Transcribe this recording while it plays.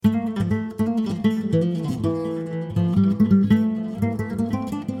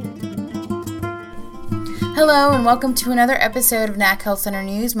Hello and welcome to another episode of NAC Health Center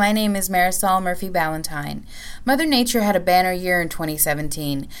News. My name is Marisol Murphy-Ballantyne. Mother Nature had a banner year in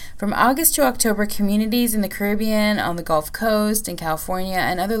 2017. From August to October, communities in the Caribbean, on the Gulf Coast, in California,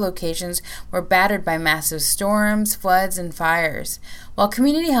 and other locations were battered by massive storms, floods, and fires. While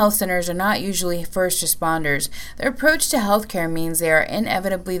community health centers are not usually first responders, their approach to healthcare means they are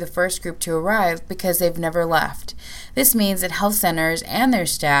inevitably the first group to arrive because they've never left. This means that health centers and their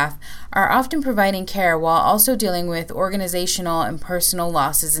staff are often providing care while also dealing with organizational and personal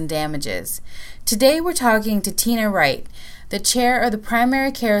losses and damages. Today we're talking to Tina Wright, the chair of the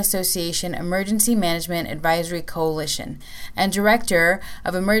Primary Care Association Emergency Management Advisory Coalition and director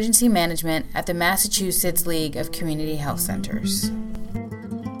of emergency management at the Massachusetts League of Community Health Centers.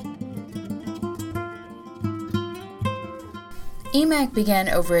 EMAC began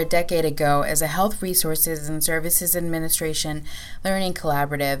over a decade ago as a Health Resources and Services Administration learning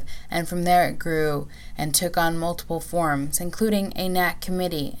collaborative, and from there it grew and took on multiple forms, including a NAC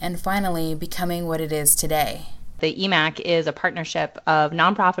committee, and finally becoming what it is today. The EMAC is a partnership of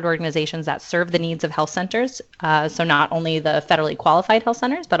nonprofit organizations that serve the needs of health centers. So not only the federally qualified health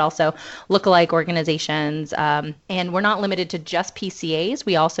centers, but also lookalike organizations. And we're not limited to just PCAs.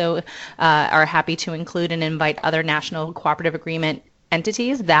 We also are happy to include and invite other national cooperative agreement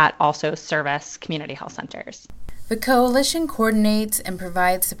entities that also service community health centers. The coalition coordinates and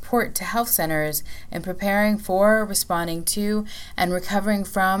provides support to health centers in preparing for, responding to, and recovering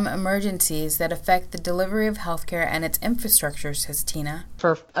from emergencies that affect the delivery of healthcare and its infrastructure, says Tina.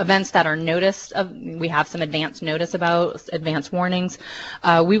 For events that are noticed, we have some advance notice about, advance warnings.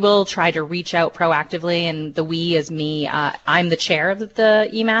 We will try to reach out proactively, and the we is me. I'm the chair of the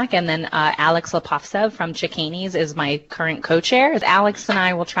EMAC, and then Alex Lepovtsev from Chicanes is my current co-chair. Alex and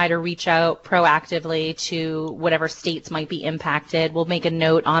I will try to reach out proactively to whatever states might be impacted. We'll make a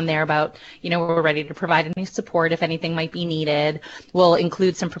note on there about, we're ready to provide any support if anything might be needed. We'll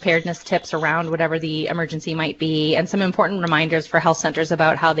include some preparedness tips around whatever the emergency might be and some important reminders for health centers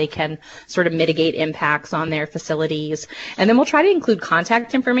about how they can sort of mitigate impacts on their facilities. And then we'll try to include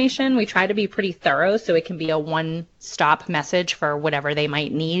contact information. We try to be pretty thorough so it can be a one-stop message for whatever they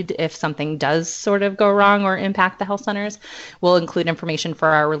might need if something does sort of go wrong or impact the health centers. We'll include information for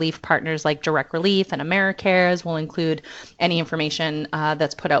our relief partners like Direct Relief and AmeriCares. We'll include any information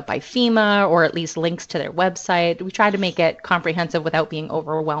that's put out by FEMA or at least links to their website. We try to make it comprehensive without being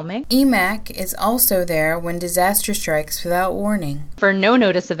overwhelming. EMAC is also there when disaster strikes without warning. For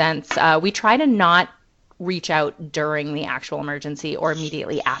no-notice events, we try to not reach out during the actual emergency or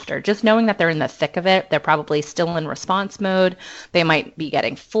immediately after. Just knowing that they're in the thick of it, they're probably still in response mode. They might be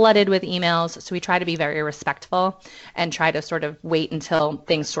getting flooded with emails. So we try to be very respectful and try to sort of wait until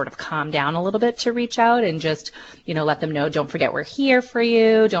things sort of calm down a little bit to reach out and just, let them know, don't forget we're here for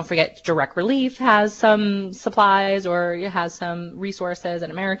you. Don't forget Direct Relief has some supplies or has some resources,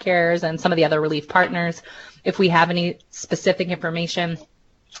 and AmeriCares and some of the other relief partners. If we have any specific information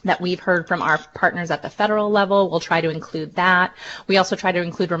that we've heard from our partners at the federal level, we'll try to include that. We also try to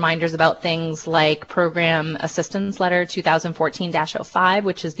include reminders about things like Program Assistance Letter 2014-05,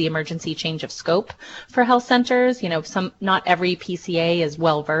 which is the emergency change of scope for health centers. Not every PCA is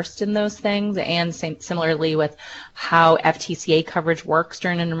well versed in those things, and similarly with how FTCA coverage works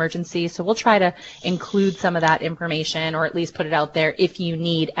during an emergency. So we'll try to include some of that information, or at least put it out there. If you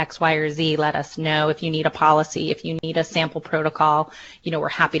need X, Y, or Z, let us know. If you need a policy, if you need a sample protocol,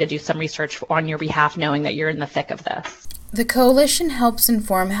 we're happy to do some research on your behalf, knowing that you're in the thick of this. The coalition helps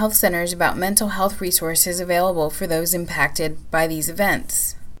inform health centers about mental health resources available for those impacted by these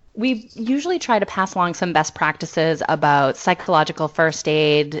events. We usually try to pass along some best practices about psychological first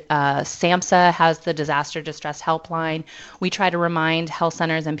aid. SAMHSA has the disaster distress helpline. We try to remind health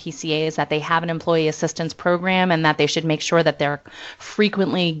centers and PCAs that they have an employee assistance program and that they should make sure that they're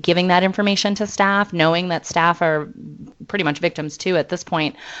frequently giving that information to staff, knowing that staff are pretty much victims too at this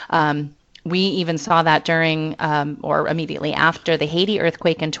point. We even saw that during or immediately after the Haiti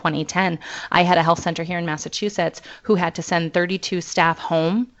earthquake in 2010. I had a health center here in Massachusetts who had to send 32 staff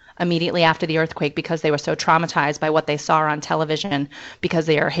home immediately after the earthquake because they were so traumatized by what they saw on television, because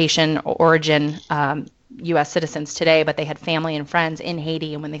they are Haitian origin U.S. citizens today, but they had family and friends in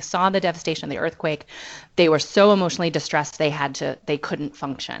Haiti. And when they saw the devastation of the earthquake, they were so emotionally distressed they couldn't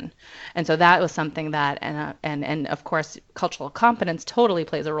function. And so that was something that, and of course, cultural competence totally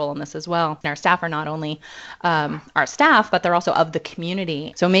plays a role in this as well. And our staff are not only our staff, but they're also of the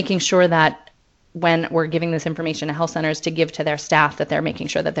community. So making sure that when we're giving this information to health centers to give to their staff, that they're making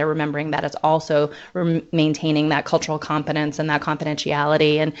sure that they're remembering that it's also maintaining that cultural competence and that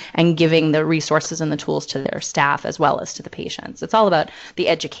confidentiality, and giving the resources and the tools to their staff as well as to the patients. It's all about the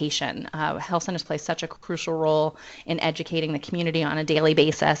education. Health centers play such a crucial role in educating the community on a daily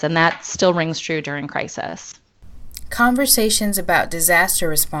basis, and that still rings true during crisis. Conversations about disaster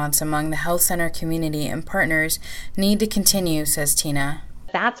response among the health center community and partners need to continue, says Tina.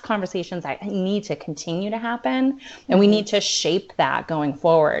 That's conversations that need to continue to happen, and we need to shape that going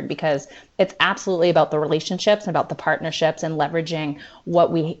forward, because it's absolutely about the relationships and about the partnerships and leveraging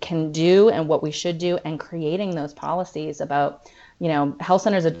what we can do and what we should do, and creating those policies about, health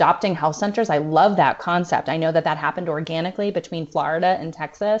centers adopting health centers. I love that concept. I know that happened organically between Florida and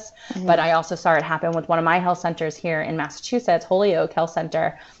Texas, but I also saw it happen with one of my health centers here in Massachusetts, Holyoke Health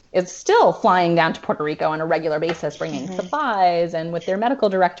Center. Is still flying down to Puerto Rico on a regular basis, bringing supplies, and with their medical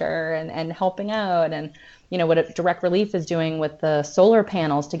director and helping out. And, what Direct Relief is doing with the solar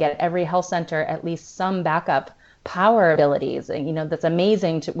panels to get every health center at least some backup power abilities. And, that's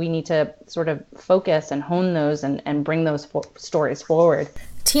amazing. We need to sort of focus and hone those and bring those stories forward.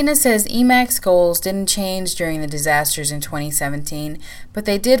 Tina says EMAC's goals didn't change during the disasters in 2017, but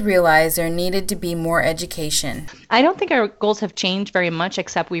they did realize there needed to be more education. I don't think our goals have changed very much,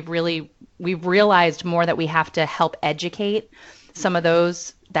 except we've realized more that we have to help educate some of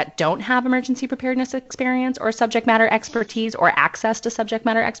those that don't have emergency preparedness experience or subject matter expertise or access to subject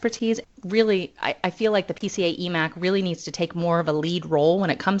matter expertise. Really, I feel like the PCA EMAC really needs to take more of a lead role when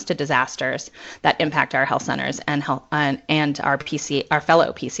it comes to disasters that impact our health centers and our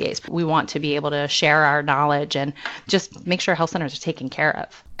fellow PCAs. We want to be able to share our knowledge and just make sure health centers are taken care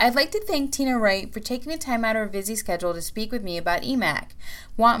of. I'd like to thank Tina Wright for taking the time out of her busy schedule to speak with me about EMAC.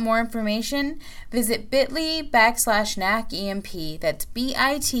 Want more information? Visit bit.ly/NACEMP. That's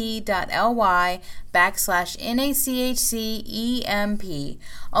bit.ly/NACHCEMP.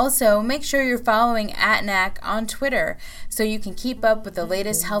 Also, make sure you're following @NAC on Twitter so you can keep up with the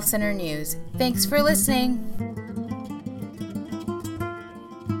latest health center news. Thanks for listening.